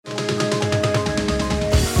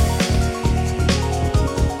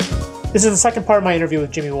This is the second part of my interview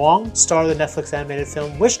with Jimmy Wong, star of the Netflix animated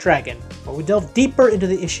film Wish Dragon, where we delve deeper into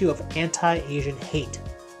the issue of anti-Asian hate.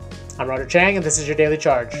 I'm Roger Chang, and this is your Daily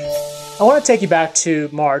Charge. I want to take you back to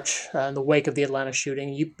March, in the wake of the Atlanta shooting.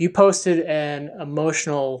 You posted an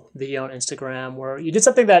emotional video on Instagram where you did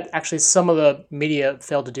something that actually some of the media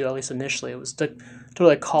failed to do, at least initially. It was to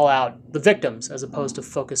really call out the victims as opposed to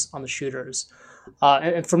focus on the shooters.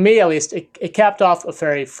 And for me, at least, it capped off a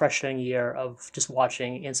very frustrating year of just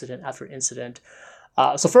watching incident after incident.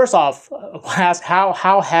 So first off,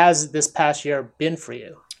 how has this past year been for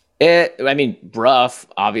you? Rough,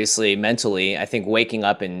 obviously, mentally. I think waking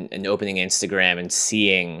up and opening Instagram and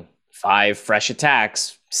seeing 5 fresh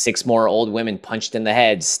attacks, 6 more old women punched in the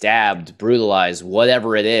head, stabbed, brutalized,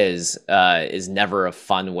 whatever it is never a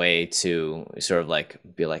fun way to sort of like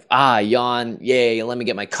be like, yawn, yay, let me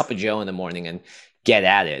get my cup of joe in the morning and get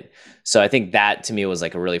at it. So I think that to me was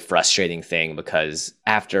like a really frustrating thing, because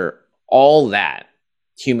after all that,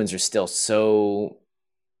 humans are still so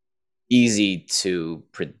easy to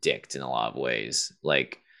predict in a lot of ways.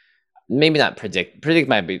 Like, maybe not predict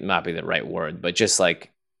might not be the right word, but just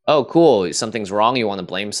like, oh, cool, something's wrong, you want to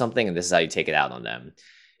blame something, and this is how you take it out on them.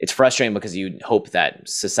 It's frustrating because you hope that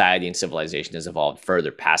society and civilization has evolved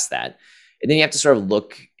further past that. And then you have to sort of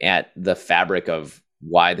look at the fabric of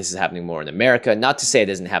why this is happening more in America. Not to say it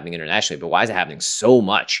isn't happening internationally, but why is it happening so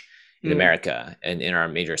much in America and in our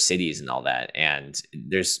major cities and all that? And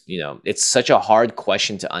there's, it's such a hard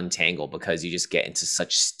question to untangle because you just get into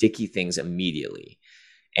such sticky things immediately.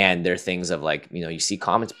 And there are things of like, you see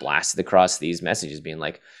comments blasted across these messages being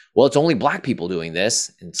like, well, it's only Black people doing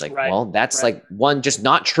this. And it's like, well, that's like, one, just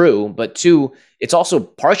not true. But 2, it's also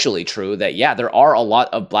partially true that, yeah, there are a lot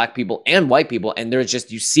of Black people and white people. And there's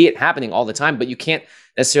just, you see it happening all the time, but you can't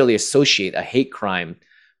necessarily associate a hate crime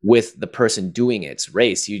with the person doing its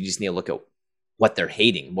race. You just need to look at what they're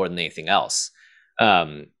hating more than anything else.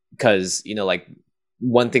 Because, like,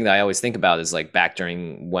 one thing that I always think about is like back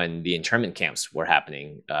during when the internment camps were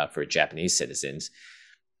happening for Japanese citizens,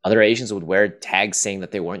 other Asians would wear tags saying that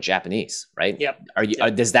they weren't Japanese, right?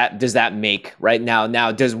 Yep. Does that make right now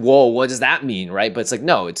what does that mean, right? But it's like,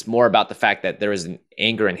 no, it's more about the fact that there is an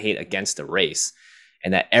anger and hate against the race,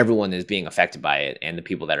 and that everyone is being affected by it, and the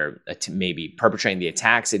people that are maybe perpetrating the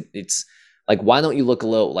attacks. It's like, why don't you look a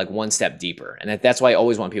little like one step deeper? And that's why I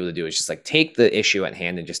always want people to do is just like take the issue at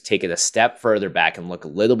hand and just take it a step further back and look a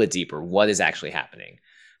little bit deeper. What is actually happening?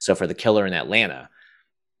 So for the killer in Atlanta,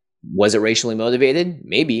 was it racially motivated?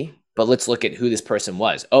 Maybe, but let's look at who this person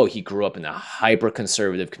was. Oh, he grew up in a hyper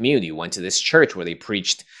conservative community, went to this church where they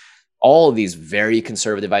preached all of these very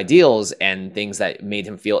conservative ideals and things that made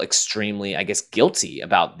him feel extremely, I guess, guilty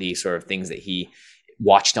about the sort of things that he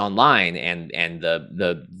watched online and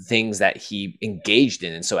the things that he engaged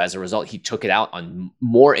in. And so as a result, he took it out on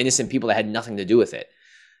more innocent people that had nothing to do with it.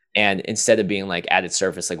 And instead of being like at its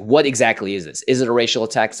surface, like, what exactly is this? Is it a racial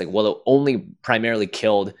attack? It's like, well, it only primarily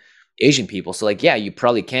killed Asian people. So like, yeah, you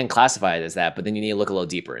probably can classify it as that, but then you need to look a little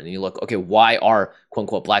deeper. And then you look, okay, why are quote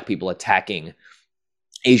unquote Black people attacking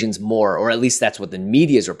Asians more? Or at least that's what the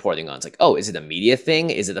media is reporting on. It's like, oh, is it a media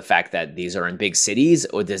thing? Is it the fact that these are in big cities?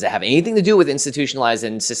 Or does it have anything to do with institutionalized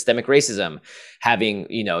and systemic racism?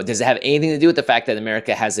 Does it have anything to do with the fact that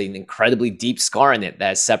America has an incredibly deep scar in it that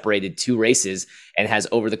has separated 2 races and has,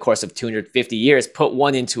 over the course of 250 years, put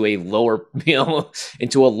one into a lower,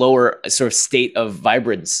 into a lower sort of state of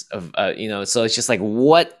vibrance of, so it's just like,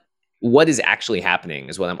 what is actually happening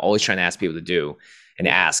is what I'm always trying to ask people to do. And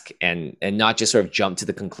ask and not just sort of jump to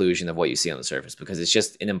the conclusion of what you see on the surface, because it's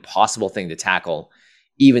just an impossible thing to tackle,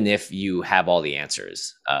 even if you have all the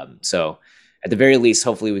answers. So at the very least,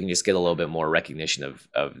 hopefully we can just get a little bit more recognition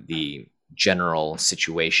of the general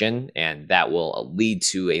situation, and that will lead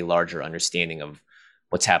to a larger understanding of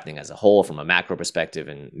what's happening as a whole from a macro perspective.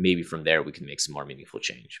 And maybe from there, we can make some more meaningful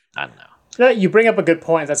change. I don't know. You bring up a good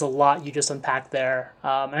point. That's a lot you just unpacked there.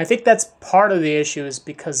 And I think that's part of the issue is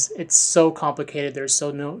because it's so complicated. There's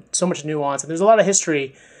so much nuance, and there's a lot of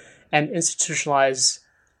history and institutionalized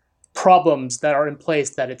problems that are in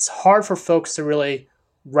place that it's hard for folks to really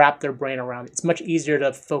wrap their brain around. It's much easier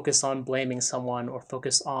to focus on blaming someone or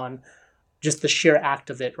focus on just the sheer act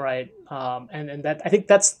of it, right? And that, I think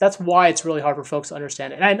that's why it's really hard for folks to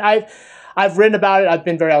understand it. And I've written about it. I've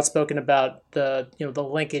been very outspoken about the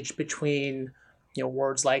linkage between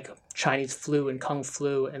words like Chinese flu and Kung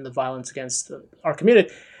flu and the violence against our community.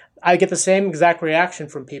 I get the same exact reaction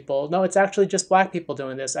from people. No, it's actually just Black people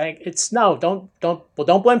doing this. Don't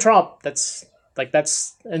blame Trump.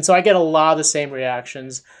 And so I get a lot of the same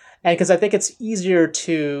reactions, and because I think it's easier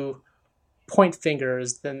to point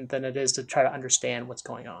fingers than it is to try to understand what's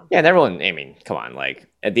going on. Yeah, and everyone, I mean, come on, like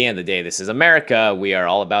at the end of the day, this is America. We are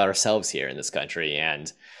all about ourselves here in this country.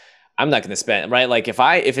 And I'm not going to spend, right? Like if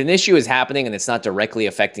an issue is happening and it's not directly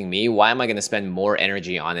affecting me, why am I going to spend more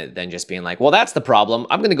energy on it than just being like, well, that's the problem.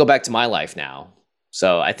 I'm going to go back to my life now.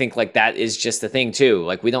 So I think like that is just the thing too.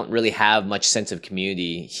 Like we don't really have much sense of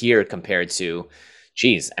community here compared to,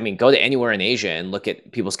 geez, I mean, go to anywhere in Asia and look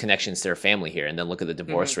at people's connections to their family here and then look at the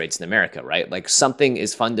divorce rates in America, right? Like something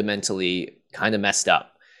is fundamentally kind of messed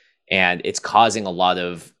up and it's causing a lot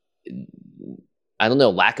of, I don't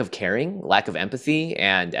know, lack of caring, lack of empathy.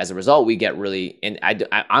 And as a result, we get really, and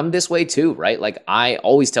I'm this way too, right? Like I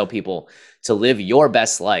always tell people to live your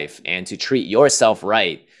best life and to treat yourself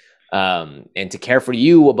right. And to care for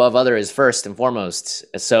you above others first and foremost.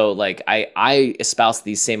 So like I espouse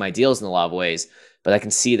these same ideals in a lot of ways, but I can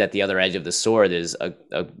see that the other edge of the sword is a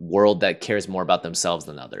world that cares more about themselves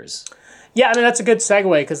than others. Yeah, I mean, that's a good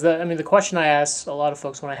segue because the question I ask a lot of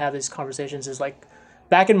folks when I have these conversations is like,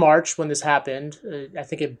 back in March when this happened, I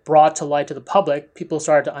think it brought to light to the public, people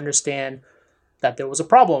started to understand that there was a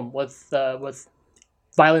problem with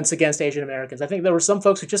violence against Asian Americans. I think there were some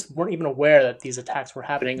folks who just weren't even aware that these attacks were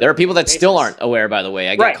happening. There are people that still aren't aware, by the way.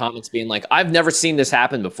 I get comments being like, I've never seen this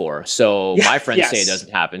happen before. So my friends say it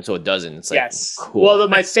doesn't happen, so it doesn't. It's like, cool. Well,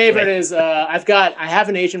 my favorite is I have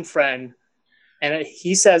an Asian friend, and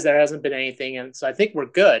he says there hasn't been anything, and so I think we're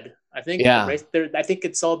good. I think I think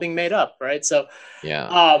it's all being made up, right? So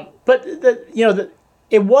but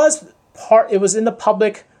it was in the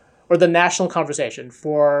public or the national conversation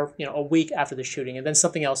for a week after the shooting, and then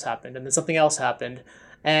something else happened, and then something else happened,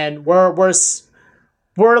 and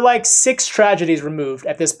we're like 6 tragedies removed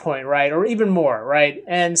at this point, right, or even more, right?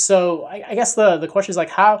 And so I guess the question is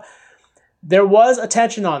like how there was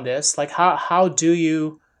attention on this, like how do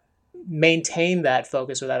you maintain that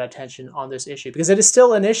focus or that attention on this issue, because it is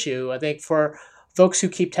still an issue. I think for folks who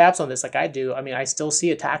keep tabs on this, like I do, I mean, I still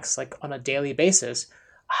see attacks like on a daily basis.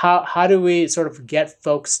 How do we sort of get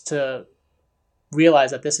folks to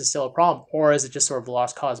realize that this is still a problem, or is it just sort of a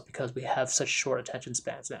lost cause because we have such short attention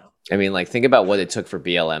spans now? I mean, like think about what it took for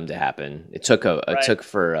BLM to happen. It took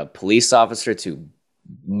for a police officer to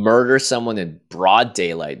murder someone in broad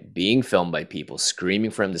daylight, being filmed by people screaming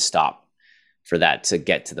for him to stop, for that to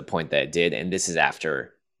get to the point that it did. And this is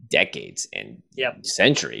after decades and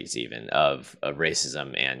centuries even of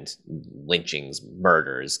racism and lynchings,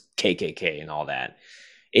 murders, KKK and all that.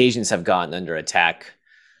 Asians have gotten under attack.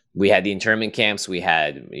 We had the internment camps. We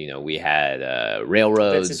had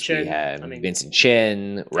railroads. We had Vincent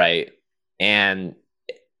Chin, right? And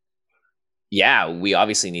we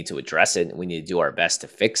obviously need to address it. We need to do our best to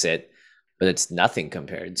fix it, but it's nothing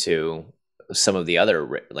compared to some of the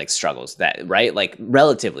other like struggles that, right? Like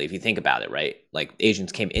relatively, if you think about it, right? Like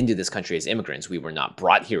Asians came into this country as immigrants. We were not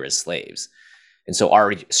brought here as slaves. And so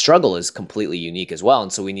our struggle is completely unique as well.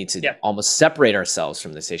 And so we need to almost separate ourselves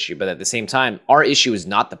from this issue. But at the same time, our issue is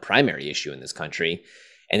not the primary issue in this country.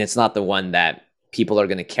 And it's not the one that people are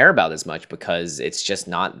going to care about as much because it's just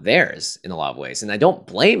not theirs in a lot of ways. And I don't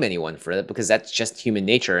blame anyone for it because that's just human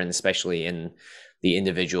nature. And especially in the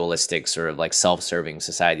individualistic sort of like self-serving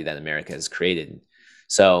society that America has created.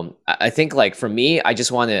 So I think like for me, I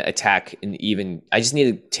just want to attack I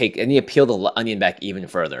need to peel the onion back even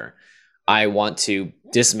further. I want to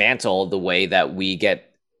dismantle the way that we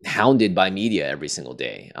get hounded by media every single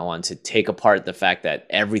day. I want to take apart the fact that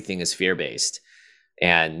everything is fear-based.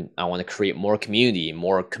 And I want to create more community,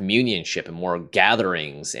 more communionship, and more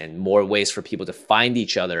gatherings, and more ways for people to find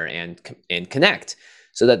each other and connect,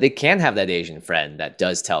 so that they can have that Asian friend that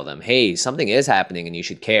does tell them, hey, something is happening and you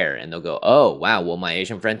should care. And they'll go, oh, wow, well, my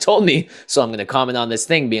Asian friend told me, so I'm going to comment on this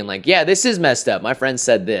thing being like, yeah, this is messed up. My friend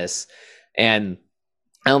said this. And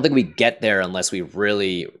I don't think we get there unless we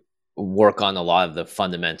really work on a lot of the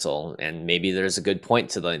fundamental, and maybe there's a good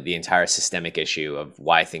point to the entire systemic issue of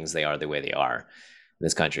why things they are the way they are in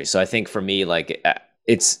this country. So I think for me, like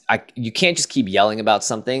you can't just keep yelling about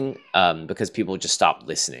something because people just stop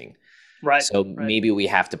listening. Right. So maybe we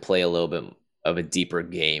have to play a little bit of a deeper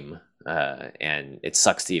game, and it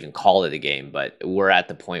sucks to even call it a game, but we're at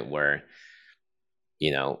the point where,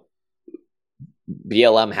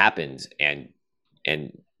 BLM happened and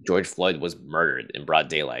George Floyd was murdered in broad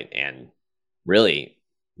daylight, and really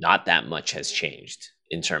not that much has changed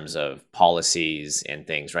in terms of policies and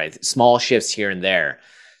things, right? Small shifts here and there,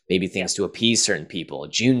 maybe things to appease certain people.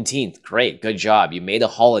 Juneteenth, great, good job. You made a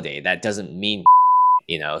holiday. That doesn't mean,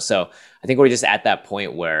 so I think we're just at that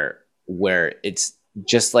point where it's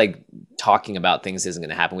just like talking about things isn't going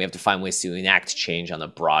to happen. We have to find ways to enact change on a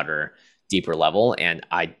broader, deeper level. And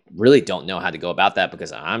I really don't know how to go about that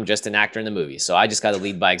because I'm just an actor in the movie. So I just got to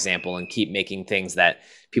lead by example and keep making things that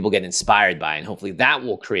people get inspired by. And hopefully that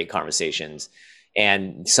will create conversations.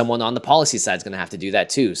 And someone on the policy side is going to have to do that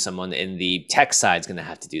too. Someone in the tech side is going to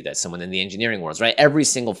have to do that. Someone in the engineering world, right? Every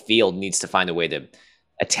single field needs to find a way to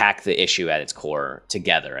attack the issue at its core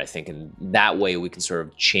together, I think. And that way we can sort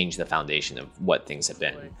of change the foundation of what things have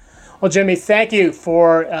been. Well, Jimmy, thank you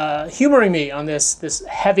for humoring me on this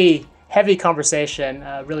heavy conversation.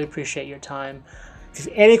 Really appreciate your time. If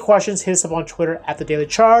you have any questions, hit us up on Twitter at The Daily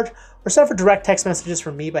Charge, or send for direct text messages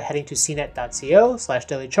from me by heading to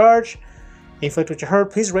cnet.co/dailycharge. If you liked what you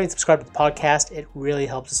heard, please rate and subscribe to the podcast. It really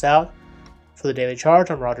helps us out. For The Daily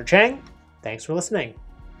Charge, I'm Roger Chang. Thanks for listening.